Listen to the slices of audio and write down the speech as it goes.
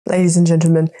Ladies and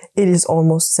gentlemen, it is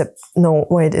almost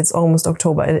it's almost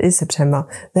October. It is September.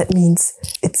 That means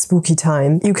it's spooky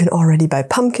time. You can already buy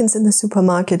pumpkins in the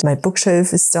supermarket. My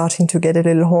bookshelf is starting to get a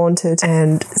little haunted,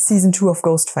 and season 2 of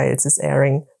Ghost Files is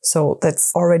airing. So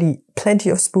that's already plenty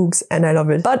of spooks, and I love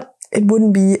it. But it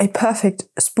wouldn't be a perfect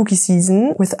spooky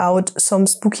season without some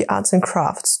spooky arts and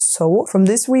crafts. So from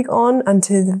this week on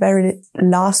until the very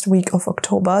last week of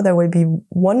October, there will be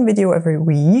one video every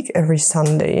week, every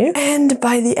Sunday. And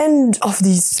by the end of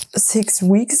these 6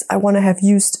 weeks, I want to have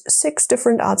used 6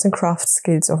 different arts and crafts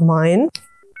skills of mine.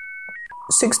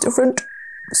 6 different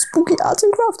spooky arts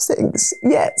and crafts things.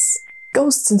 Yes,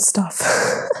 ghosts and stuff.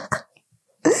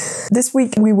 This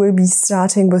week we will be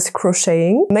starting with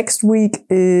crocheting. Next week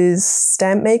is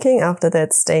stamp making. After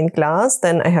that, stained glass.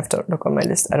 Then I have to look on my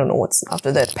list. I don't know what's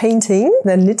after that. Painting,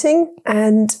 then knitting,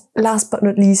 and last but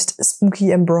not least,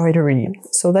 spooky embroidery.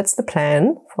 So that's the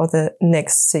plan for the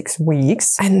next 6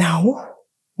 weeks. And now,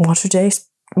 more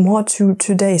to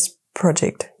today's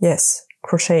project. Yes,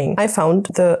 crocheting. I found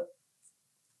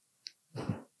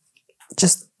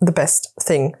just the best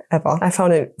thing ever. I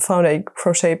found a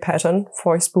crochet pattern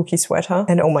for a spooky sweater,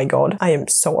 and oh my god, I am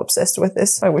so obsessed with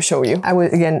this. I will show you. I will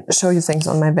again show you things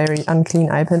on my very unclean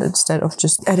iPad instead of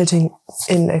just editing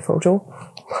in a photo.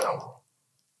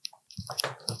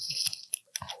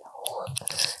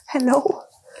 Hello.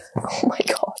 Oh my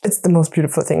god. It's the most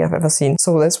beautiful thing I've ever seen.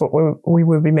 So that's what we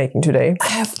will be making today. I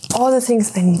have all the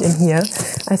things I need in here.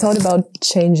 I thought about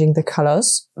changing the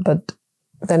colors, but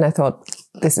then I thought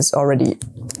this is already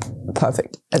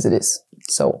perfect as it is.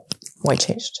 So why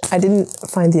change it? I didn't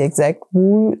find the exact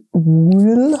wool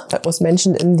that was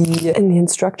mentioned in the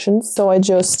instructions. So I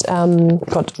just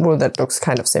got wool that looks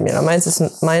kind of similar.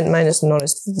 Mine is not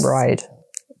as bright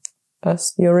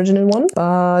as the original one,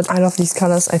 but I love these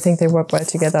colors. I think they work well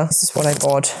together. This is what I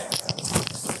bought.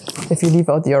 If you leave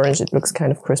out the orange, it looks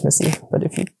kind of Christmassy, but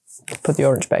if you put the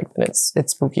orange back, then it's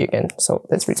spooky again. So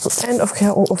that's really cool. And of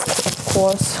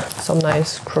course, some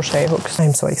nice crochet hooks.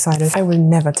 I'm so excited. I will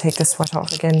never take this sweater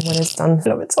off again when it's done. I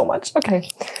love it so much. Okay,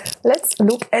 let's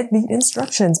look at the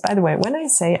instructions. By the way, when I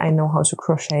say I know how to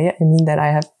crochet, I mean that I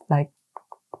have like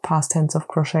past tense of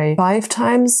crochet 5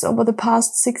 times over the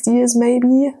past 6 years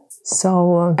maybe.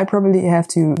 So I probably have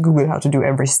to Google how to do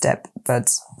every step,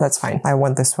 but that's fine. I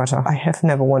want this sweater. I have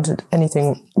never wanted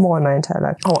anything more in my entire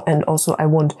life. Oh, and also I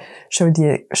won't show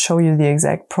you the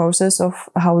exact process of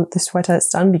how the sweater is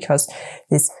done, because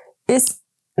this is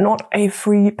not a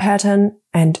free pattern.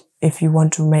 And if you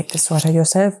want to make the sweater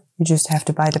yourself, you just have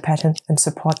to buy the pattern and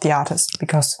support the artist,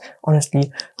 because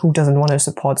honestly, who doesn't want to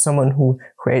support someone who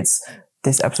creates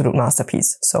this absolute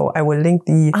masterpiece? So I will link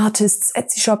the artist's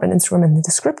Etsy shop and Instagram in the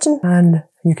description, and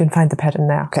you can find the pattern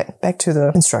there. Okay, back to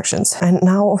the instructions. And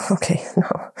now,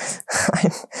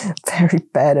 I'm very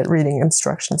bad at reading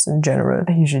instructions in general.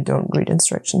 I usually don't read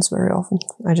instructions very often.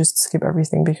 I just skip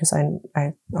everything because I'm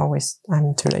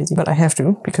too lazy. But I have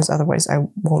to, because otherwise I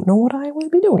won't know what I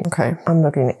will be doing. Okay, I'm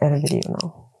looking at a video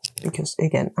now, because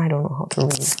again, I don't know how to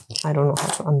read. I don't know how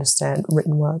to understand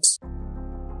written words.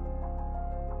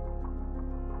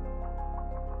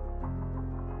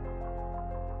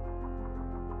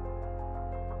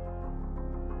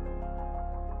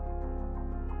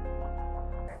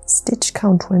 Stitch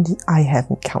count 20. I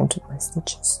haven't counted my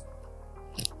stitches.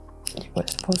 You were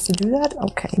supposed to do that?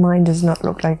 Okay. Mine does not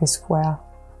look like a square.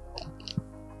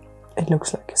 It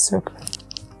looks like a circle.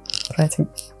 But I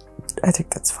think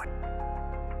that's fine.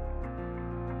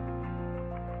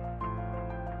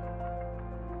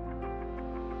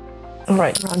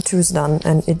 Alright, round 2 is done,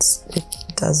 and it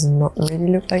does not really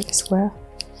look like a square,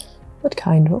 but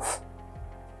kind of.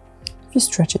 If you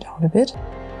stretch it out a bit.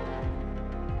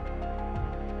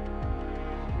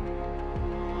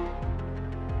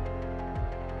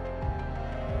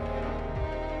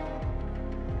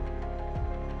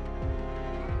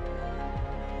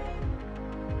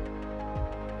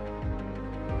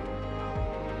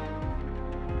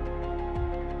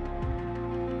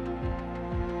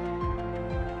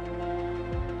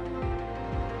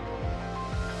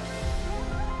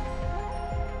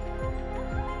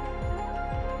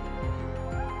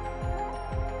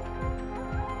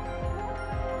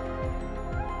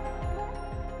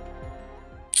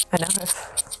 I now have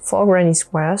 4 granny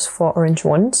squares, 4 orange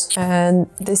ones, and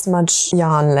this much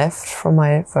yarn left from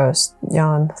my first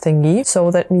yarn thingy.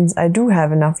 So that means I do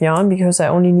have enough yarn, because I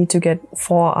only need to get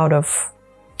 4 out of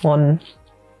 1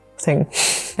 thing.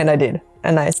 And I did.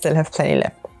 And I still have plenty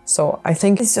left. So I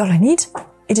think this is all I need.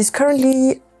 It is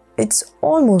currently, it's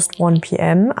almost 1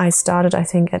 PM. I started, I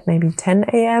think, at maybe 10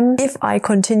 AM. If I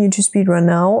continue to speedrun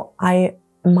now, I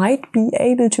might be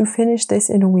able to finish this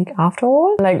in a week after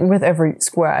all. Like with every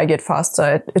square I get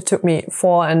faster. It took me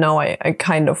 4 and now I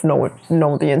kind of know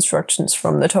the instructions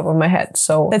from the top of my head.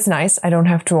 So that's nice. I don't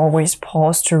have to always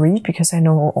pause to read because I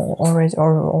know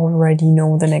already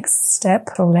know the next step.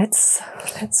 So let's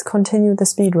continue the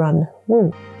speed run.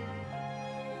 Woo.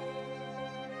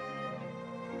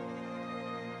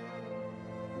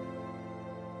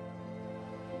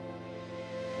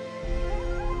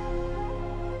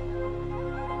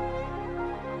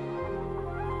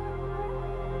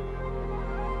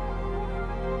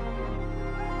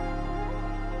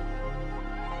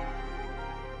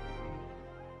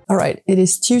 All right, it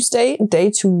is Tuesday,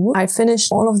 day 2. I finished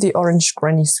all of the orange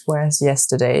granny squares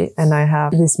yesterday and I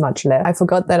have this much left. I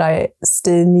forgot that I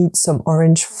still need some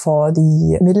orange for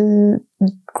the middle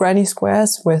granny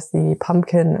squares with the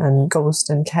pumpkin and ghost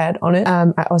and cat on it.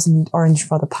 I also need orange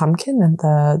for the pumpkin and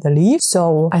the leaf.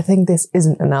 So I think this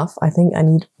isn't enough. I think I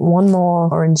need one more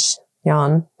orange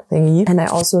yarn thingy. And I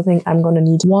also think I'm gonna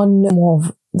need one more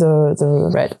of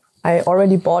the red. I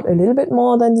already bought a little bit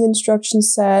more than the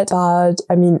instructions said, but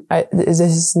I mean, this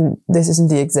isn't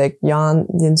the exact yarn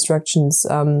the instructions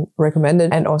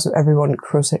recommended, and also everyone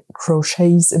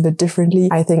crochets a bit differently.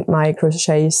 I think my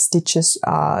crochet stitches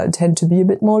tend to be a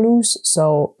bit more loose,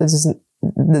 so this isn't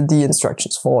the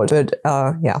instructions fault. But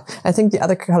yeah, I think the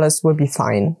other colors will be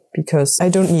fine because I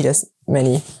don't need as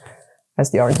many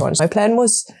as the orange ones. My plan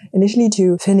was initially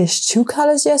to finish 2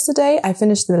 colors yesterday. I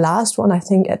finished the last one, I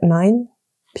think, at 9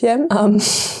 p.m.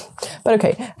 But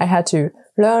okay, I had to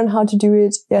learn how to do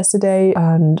it yesterday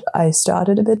and I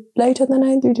started a bit later than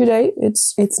I do today.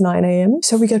 It's 9 a.m.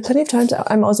 So we got plenty of time.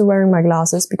 I'm also wearing my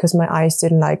glasses because my eyes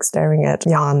didn't like staring at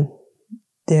yarn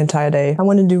the entire day. I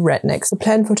want to do red next. The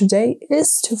plan for today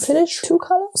is to finish 2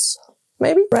 colors,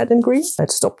 maybe red and green.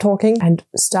 Let's stop talking and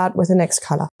start with the next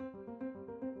color.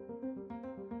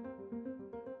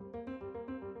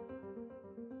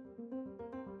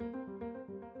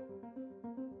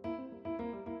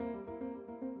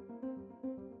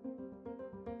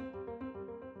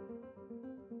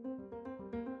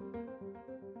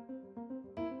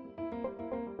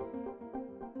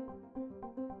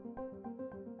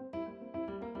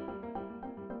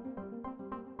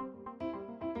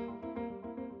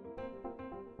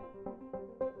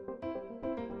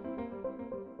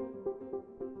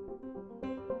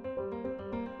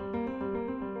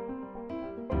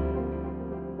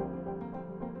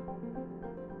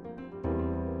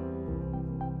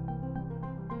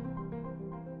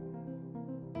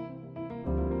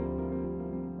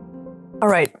 All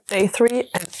right, day 3,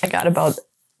 and I got about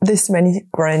this many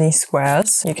granny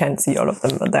squares. You can't see all of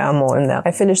them, but there are more in there. I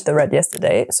finished the red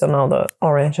yesterday, so now the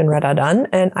orange and red are done,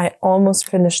 and I almost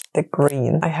finished the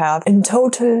green. I have in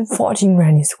total 14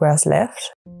 granny squares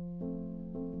left.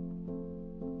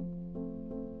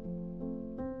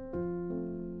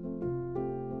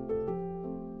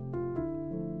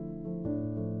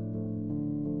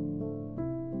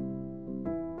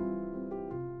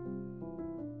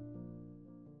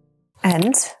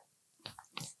 And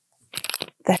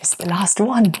that is the last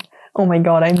one. Oh my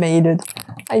god, I made it.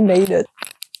 I made it.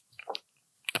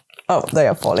 Oh, they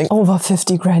are falling. Over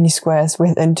 50 granny squares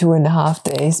within 2.5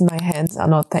 days. My hands are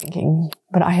not thanking me,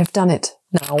 but I have done it.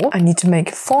 Now I need to make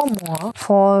 4 more,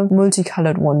 4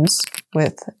 multicolored ones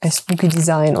with a spooky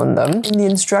design on them. In the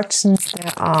instructions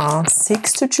there are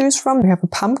 6 to choose from. We have a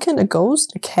pumpkin, a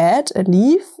ghost, a cat, a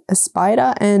leaf, a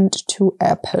spider and 2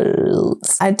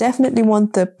 apples. I definitely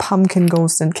want the pumpkin,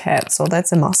 ghost and cat, so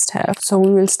that's a must-have. So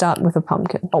we will start with a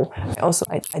pumpkin. Oh,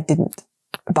 I didn't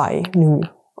buy new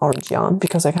orange yarn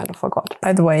because I kind of forgot.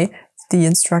 By the way, the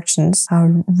instructions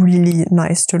are really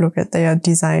nice to look at. They are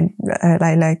designed,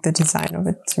 I like the design of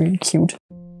it. It's really cute.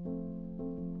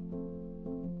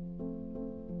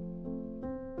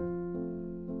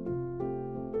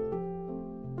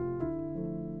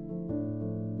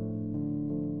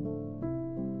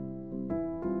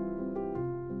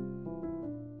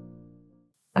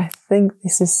 I think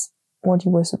this is what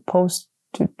you were supposed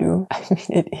to do. I mean,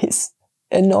 it is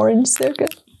an orange circle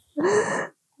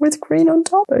with green on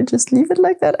top. I just leave it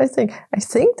like that. I think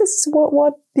this is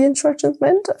what the instructions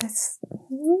meant.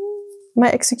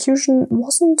 My execution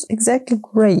wasn't exactly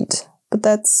great, but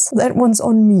that one's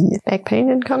on me. Back pain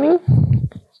incoming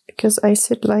because I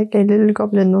sit like a little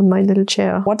goblin on my little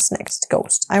chair. What's next?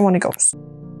 Ghost. I want a ghost.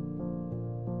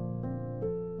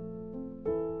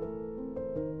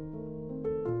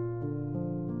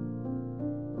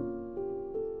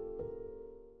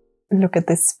 Look at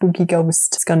this spooky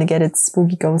ghost. It's gonna get its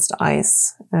spooky ghost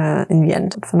eyes in the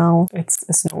end. But for now, it's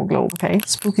a snow globe, okay?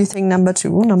 Spooky thing number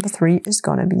 2. Number 3 is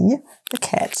gonna be the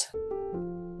cat.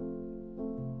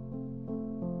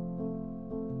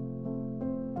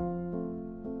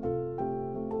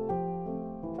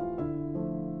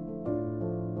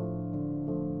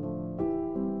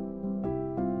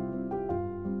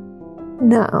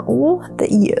 Now the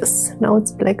ears. Now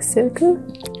it's black circle.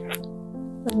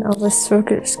 And now this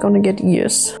circle is gonna get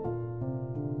ears.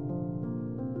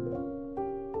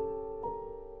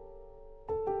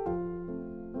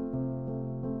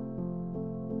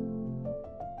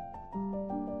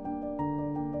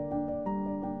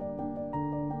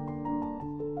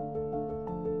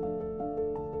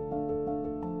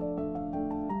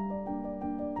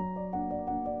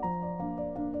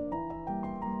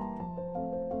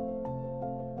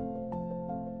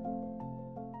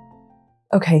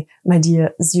 Okay, my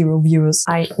dear zero viewers,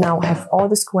 I now have all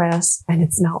the squares and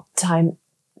it's now time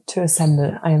to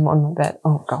assemble. I am on my bed.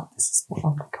 Oh God, this is,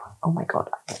 oh my God,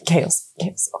 chaos.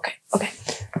 Okay.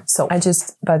 So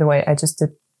by the way, I just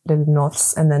did little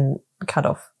knots and then cut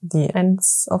off the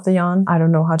ends of the yarn. I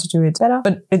don't know how to do it better,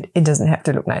 but it doesn't have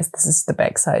to look nice. This is the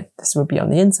back side. This will be on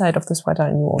the inside of the sweater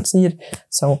and you won't see it.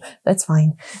 So that's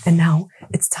fine. And now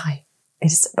it's time.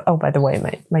 Oh, by the way,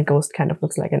 my ghost kind of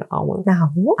looks like an owl.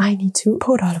 Now, I need to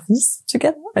put all of these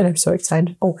together. And I'm so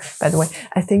excited. Oh, by the way,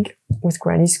 I think with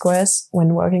granny squares,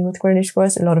 when working with granny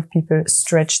squares, a lot of people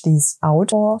stretch these out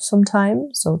for some time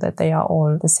so that they are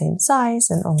all the same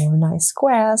size and all nice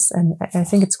squares. And I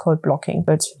think it's called blocking,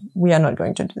 but we are not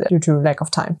going to do that due to lack of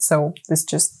time. So this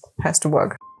just has to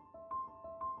work.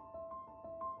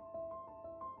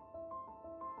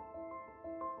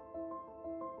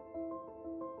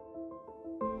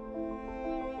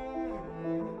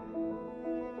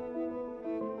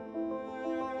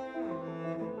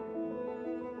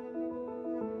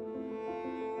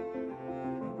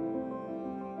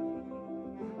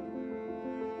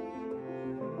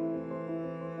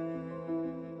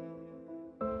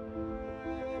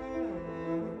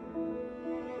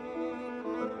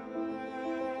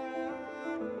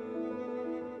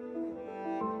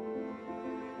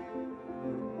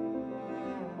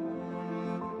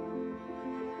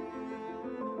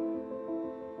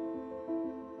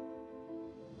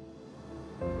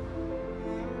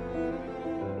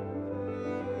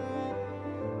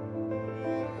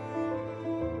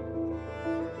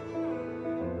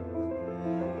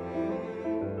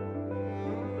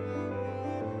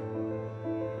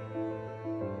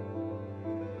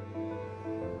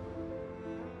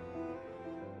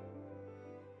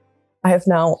 I have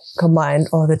now combined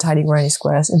all the tiny granny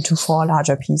squares into 4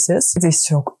 larger pieces. This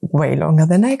took way longer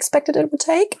than I expected it would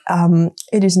take.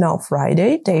 It is now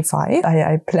Friday, day 5.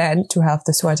 I planned to have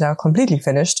the sweater completely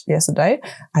finished yesterday.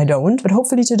 I don't, but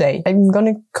hopefully today. I'm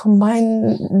gonna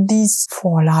combine these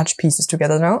 4 large pieces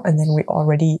together now, and then we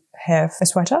already have a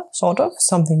sweater, sort of,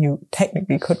 something you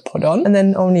technically could put on, and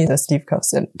then only the sleeve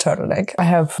cuffs and turtleneck. I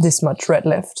have this much red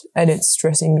left, and it's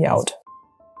stressing me out.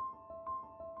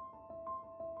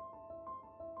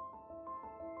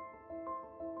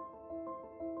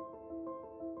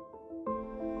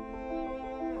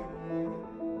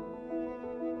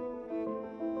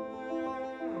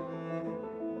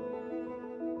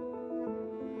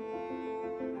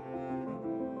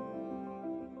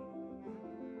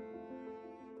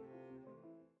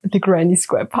 The granny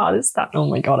square part is done. Oh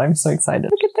my God, I'm so excited.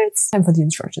 Look at this. Time for the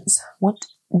instructions. What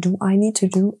do I need to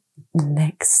do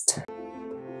next?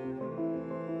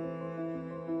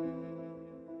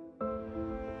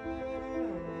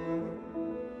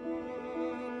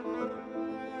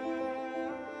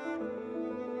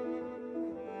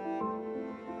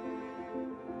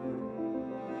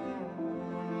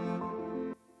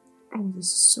 Oh, this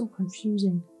is so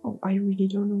confusing. Oh, I really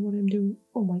don't know what I'm doing.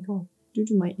 Oh my God. Due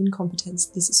to my incompetence,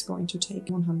 this is going to take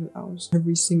 100 hours.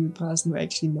 Every single person who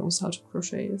actually knows how to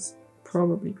crochet is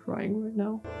probably crying right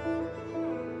now.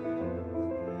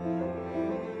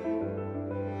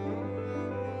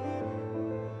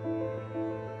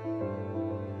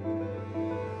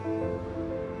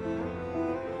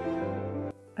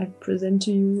 I present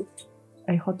to you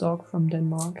a hot dog from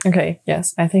Denmark. Okay,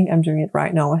 yes, I think I'm doing it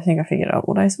right now. I think I figured out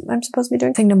what I'm supposed to be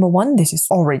doing. Thing number 1, this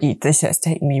has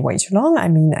taken me way too long. I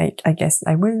mean, I guess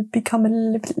I will become a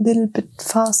little bit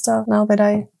faster now that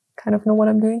I kind of know what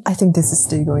I'm doing. I think this is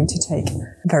still going to take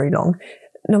very long.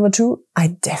 Number 2,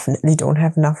 I definitely don't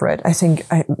have enough red. I think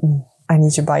I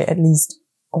need to buy at least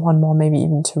 1 more, maybe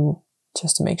even 2,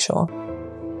 just to make sure.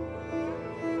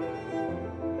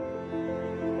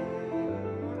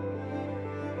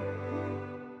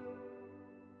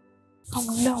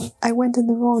 Oh no, I went in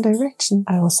the wrong direction.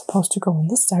 I was supposed to go in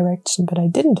this direction, but I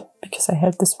didn't because I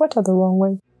held the sweater the wrong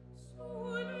way.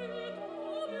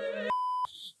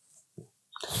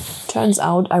 Turns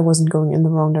out I wasn't going in the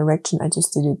wrong direction. I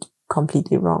just did it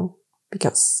completely wrong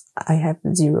because I have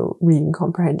 0 reading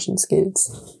comprehension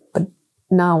skills. But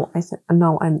now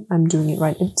I'm doing it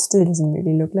right. It still doesn't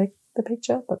really look like the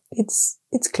picture, but it's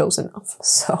close enough.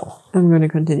 So I'm going to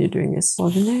continue doing this for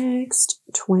the next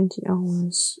 20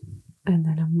 hours and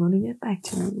then I'm going to get back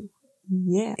to you.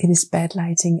 Yeah. It is bad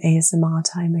lighting ASMR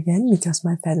time again because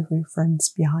my feathery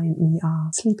friends behind me are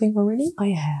sleeping already. I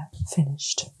have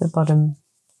finished the bottom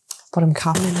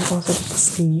carton and I also did the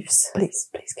sleeves. Please,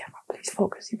 camera, please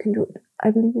focus. You can do it.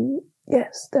 I believe in you.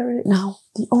 Yes, there it is. Now,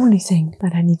 the only thing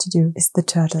that I need to do is the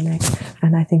turtleneck,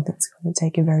 and I think that's going to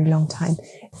take a very long time.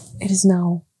 It is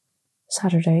now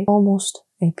Saturday, almost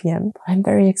 8 p.m. But I'm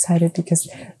very excited because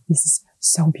this is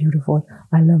so beautiful.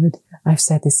 I love it. I've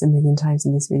said this a million times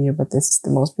in this video, but this is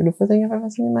the most beautiful thing I've ever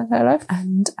seen in my entire life.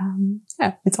 And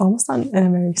yeah, it's almost done and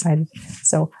I'm very excited.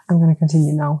 So I'm going to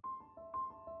continue now.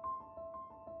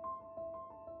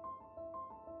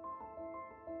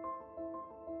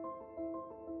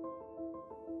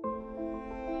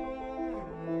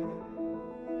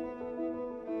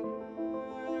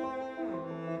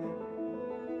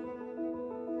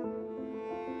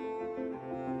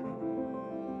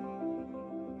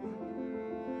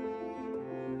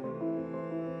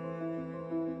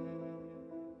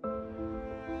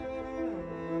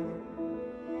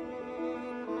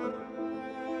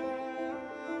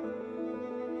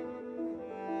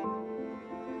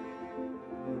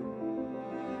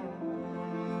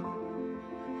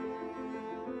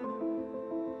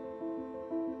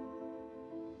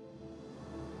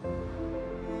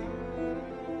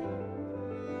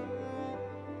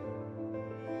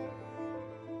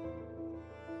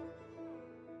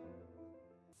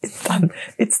 It's done.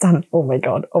 It's done. Oh my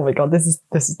god. Oh my god. This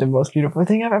is the most beautiful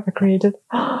thing I've ever created.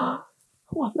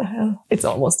 What the hell? It's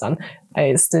almost done.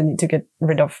 I still need to get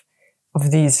rid of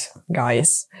these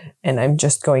guys, and I'm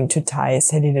just going to tie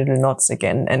silly little knots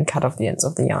again and cut off the ends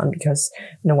of the yarn because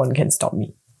no one can stop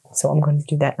me. So I'm going to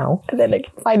do that now, and then I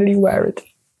can finally wear it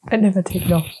and never take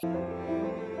it off.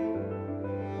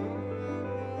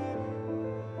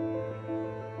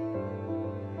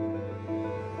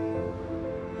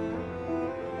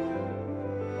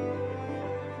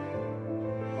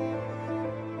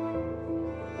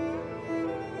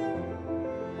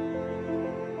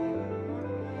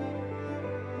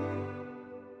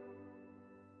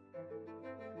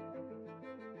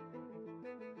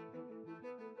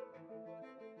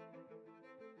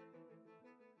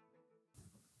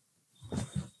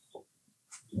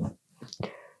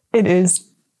 It is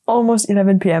almost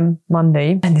 11 p.m.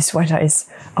 Monday and the sweater is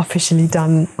officially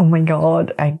done. Oh my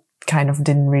god, I kind of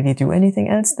didn't really do anything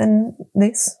else than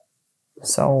this.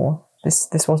 So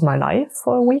this was my life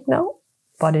for a week now,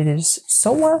 but it is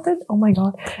so worth it. Oh my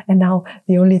god. And now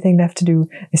the only thing left to do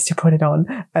is to put it on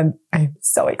and I'm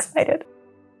so excited.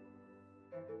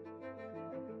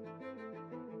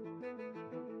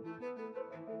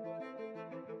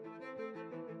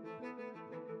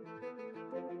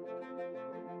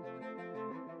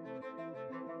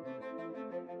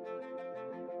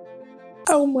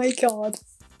 Oh my god.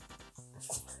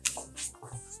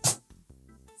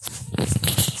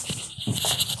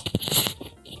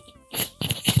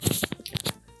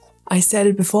 I said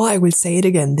it before, I will say it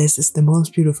again. This is the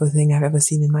most beautiful thing I've ever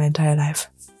seen in my entire life.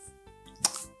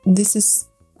 It's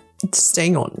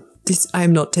staying on.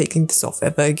 I'm not taking this off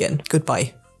ever again.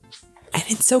 Goodbye. And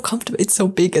it's so comfortable. It's so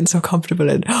big and so comfortable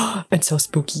and so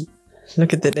spooky.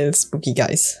 Look at the little spooky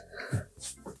guys.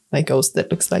 My ghost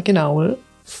that looks like an owl.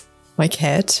 My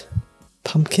cat,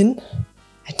 pumpkin,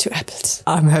 and 2 apples.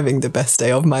 I'm having the best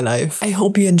day of my life. I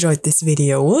hope you enjoyed this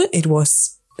video. It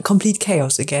was complete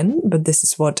chaos again, but this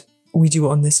is what we do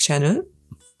on this channel.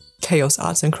 Chaos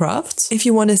Arts and Crafts. If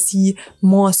you want to see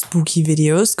more spooky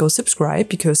videos, go subscribe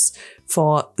because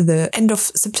for the end of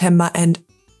September and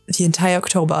the entire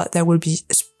October, there will be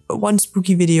one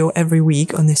spooky video every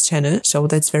week on this channel. So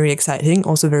that's very exciting.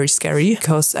 Also very scary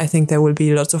because I think there will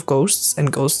be lots of ghosts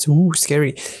and ghosts. Ooh,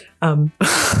 scary.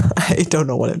 I don't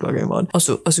know what I'm talking about.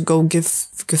 Also go give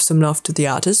some love to the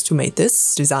artist who made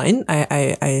this design.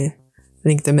 I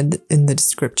link them in the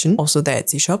description. Also their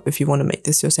Etsy shop. If you want to make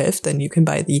this yourself, then you can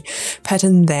buy the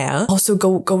pattern there. Also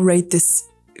go rate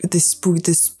the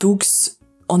spooks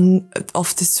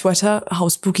of this sweater, how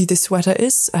spooky this sweater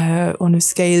is, on a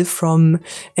scale from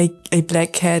a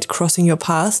black cat crossing your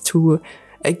path to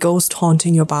a ghost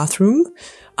haunting your bathroom.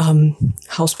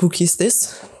 How spooky is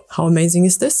this? How amazing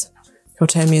is this? Go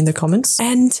tell me in the comments.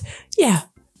 And yeah,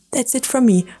 that's it from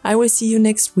me. I will see you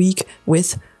next week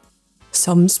with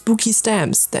some spooky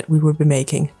stamps that we will be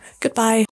making. Goodbye.